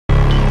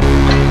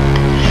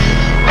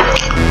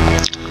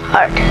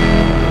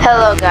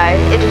Hello guys,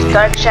 it is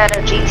Dark Shadow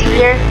GT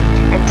here,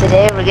 and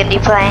today we're going to be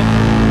playing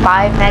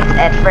 5 Nights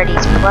at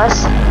Freddy's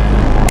Plus.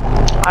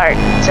 Alright,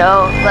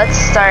 so let's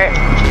start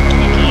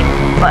the game,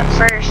 but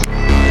first,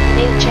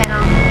 new channel,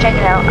 check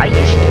it out. I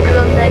usually do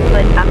gorillatag,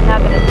 but I'm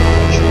not going to be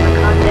releasing my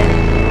content,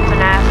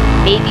 Fnaf,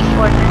 maybe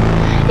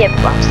Fortnite.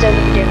 Yep, I'm still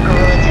going to be doing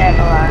gorillatag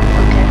a lot,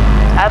 okay?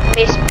 I'll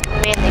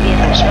mainly be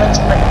in my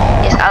shorts, but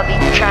yes, I'll be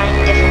trying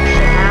different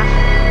Fnaf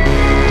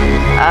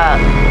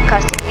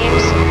custom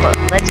games, but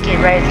let's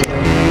get right into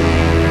it.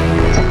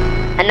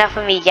 Enough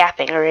of me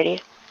yapping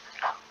already.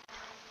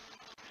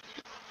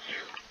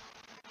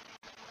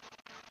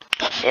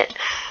 Shit.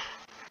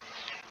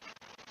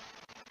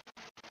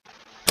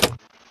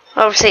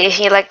 Obviously, if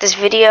you like this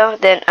video,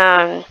 then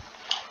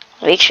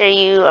make sure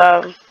you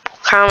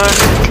comment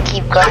to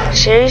keep going the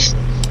series.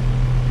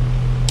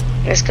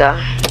 Let's go.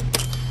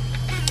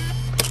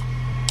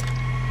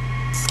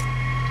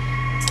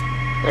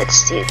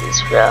 Let's do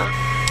this, bro.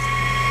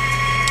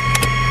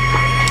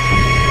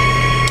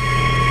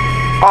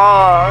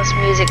 Oh, this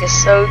music is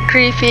so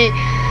creepy.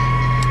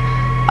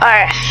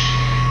 Alright.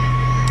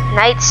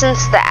 Night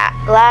since the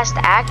last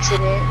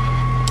accident.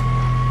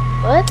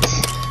 What?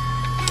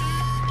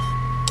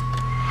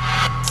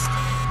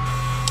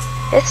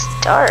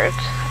 It's dark.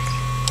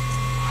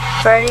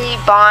 Freddy,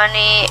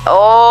 Bonnie.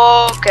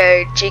 Oh,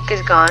 okay,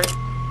 Chica's gone.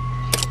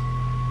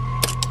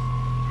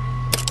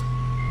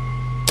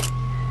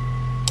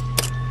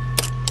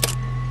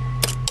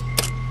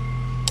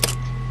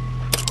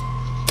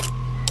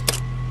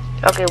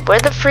 Okay, where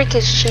the freak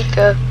is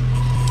Chica?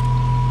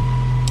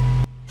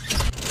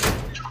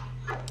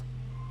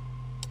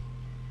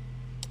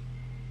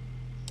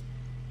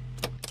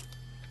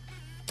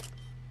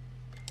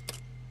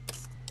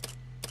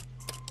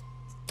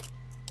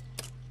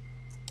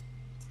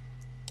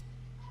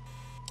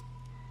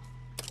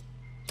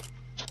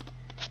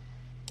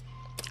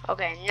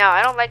 Okay, no,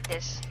 I don't like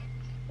this.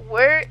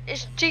 Where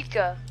is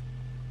Chica?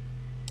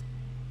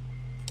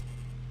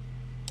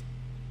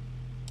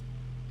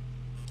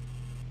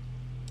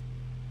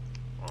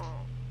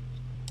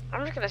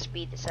 I'm just gonna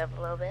speed this up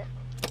a little bit.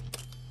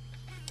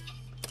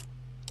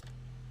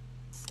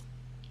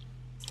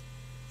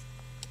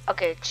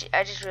 Okay,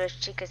 I just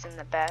realized Chica's in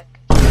the back.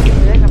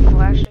 Is there like a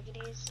flash I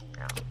could use?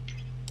 No.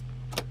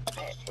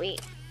 Alright,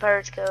 wait.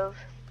 Pirates Cove.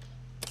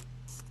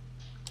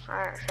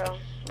 Alright, so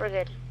we're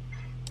good.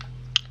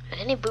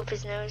 Can he boop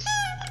his nose?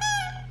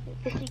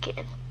 Yes, he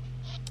can.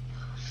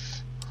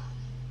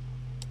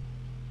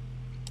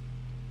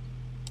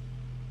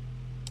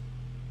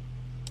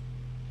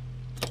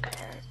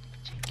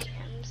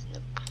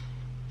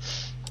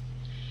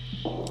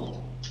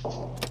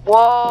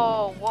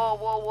 Whoa, whoa,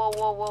 whoa, whoa,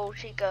 whoa, whoa,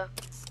 Chica.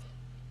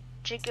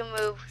 Chica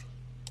move.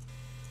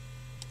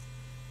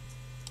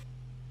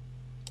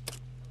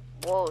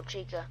 Whoa,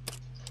 Chica.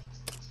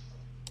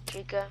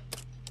 Chica.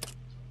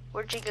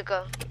 Where'd Chica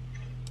go?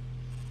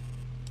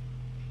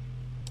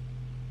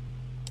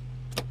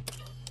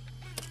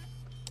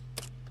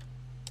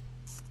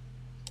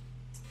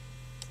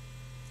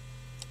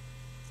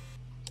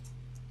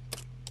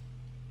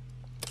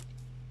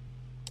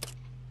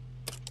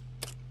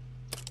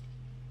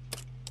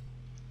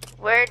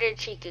 Where did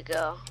Chica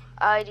go?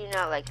 I do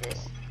not like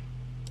this.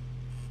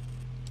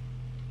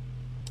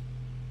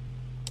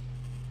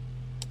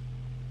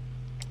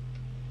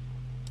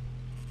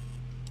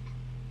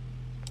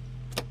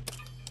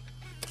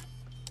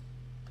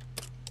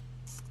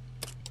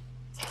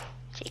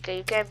 Chica,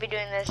 you can't be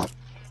doing this.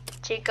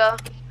 Chica.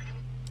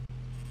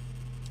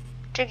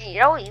 Chica,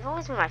 you've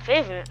always been my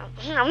favorite.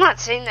 I'm not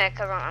saying that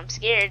because I'm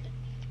scared.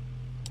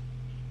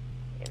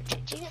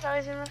 Chica's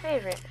always been my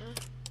favorite.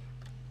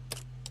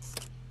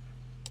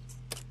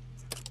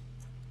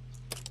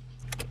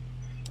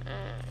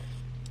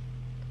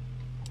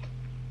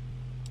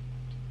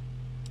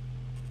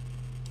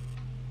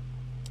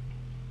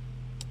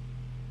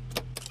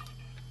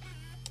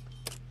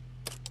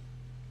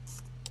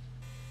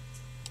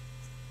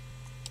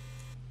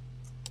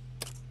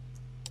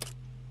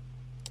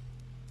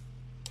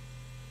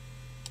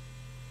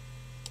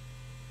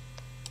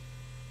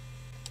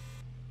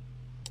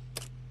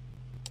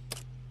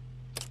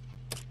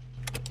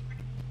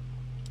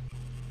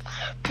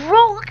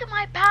 Bro, look at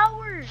my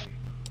power!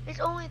 It's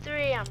only 3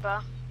 AM, bro.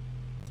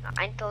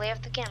 I need to lay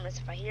off the cameras.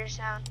 If I hear a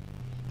sound,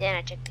 then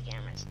I check the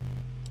cameras.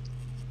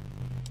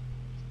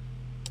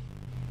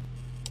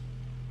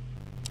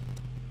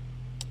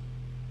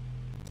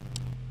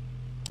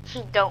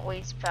 Don't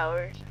waste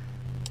power.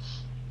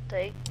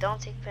 Don't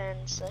take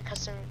pens.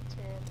 Custom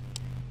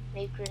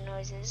make weird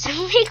noises.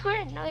 Make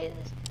weird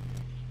noises.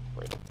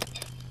 Wait.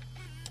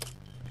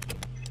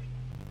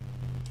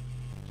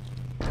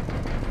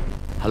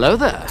 Hello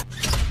there.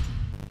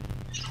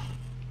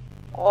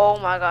 Oh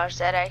my gosh,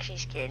 that actually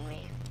scared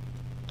me.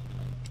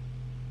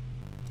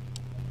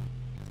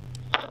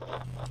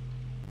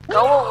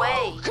 Go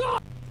away.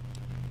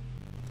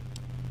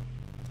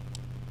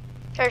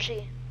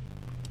 Hershey.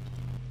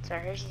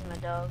 Sorry, Hershey's my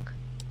dog.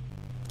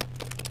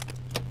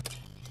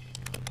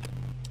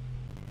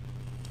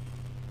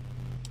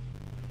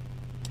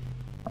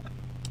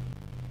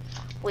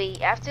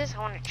 Wait, after this, I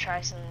want to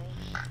try something.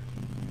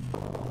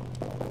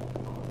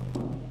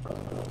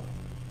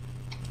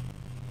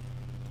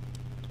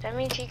 Does that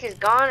mean Chica's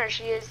gone, or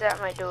she is at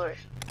my door?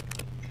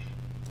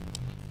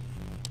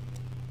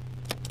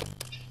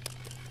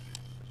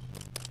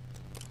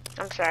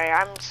 I'm sorry,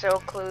 I'm so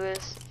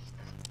clueless.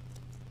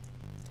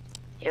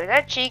 Yo, is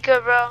that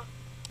Chica, bro?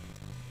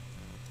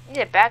 You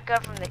need to back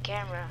up from the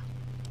camera.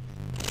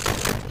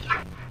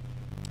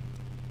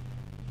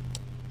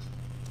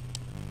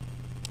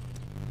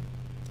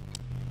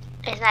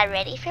 Is not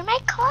ready for my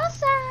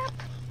close-up.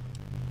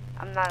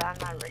 I'm not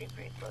ready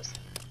for your close-up.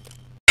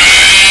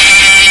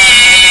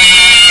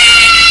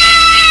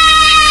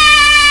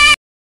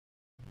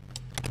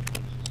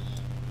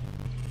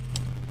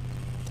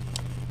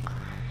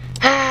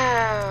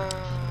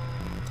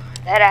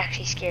 That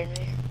actually scared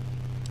me.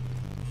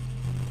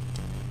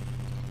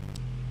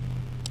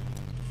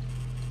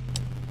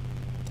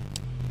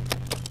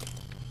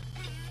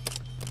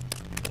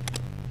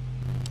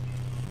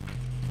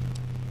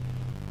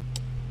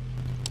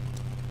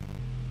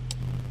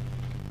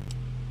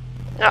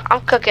 No,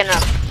 I'm cooking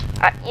up.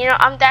 You know,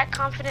 I'm that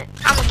confident.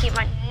 I'm gonna keep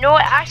my. No,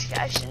 actually,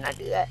 I should not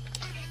do that.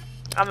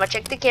 I'm gonna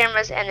check the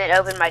cameras and then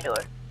open my door,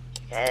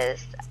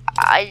 because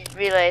I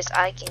realize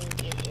I can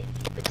get hit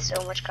with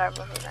so much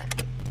karma from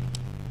that.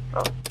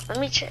 Oh, let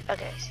me check.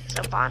 Okay,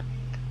 so Bond.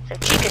 So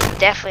Chica's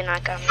definitely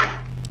not coming.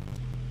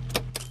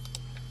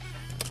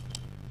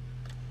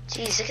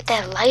 Jeez, look at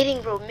that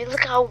lighting, bro. I mean,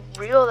 look how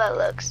real that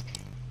looks.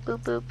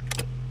 Boop boop.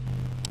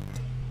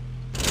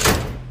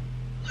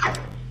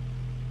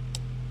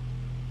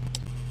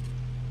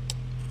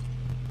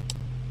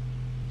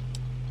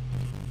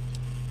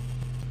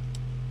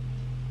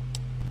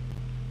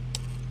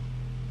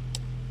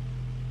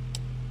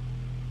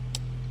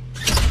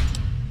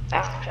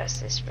 I don't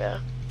trust this, bro.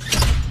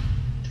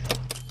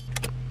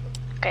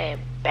 Okay,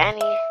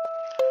 Benny.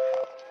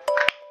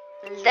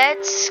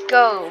 Let's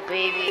go,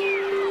 baby.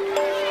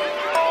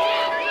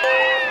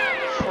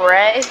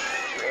 Fred.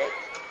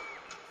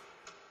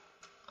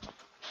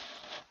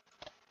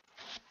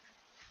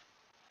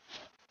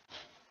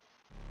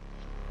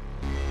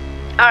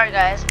 Alright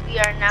guys, we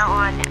are now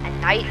on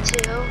night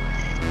 2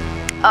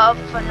 of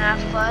Fnaf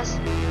Plus,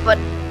 but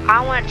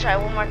I want to try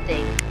one more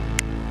thing.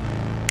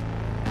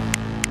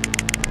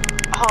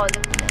 Oh,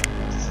 the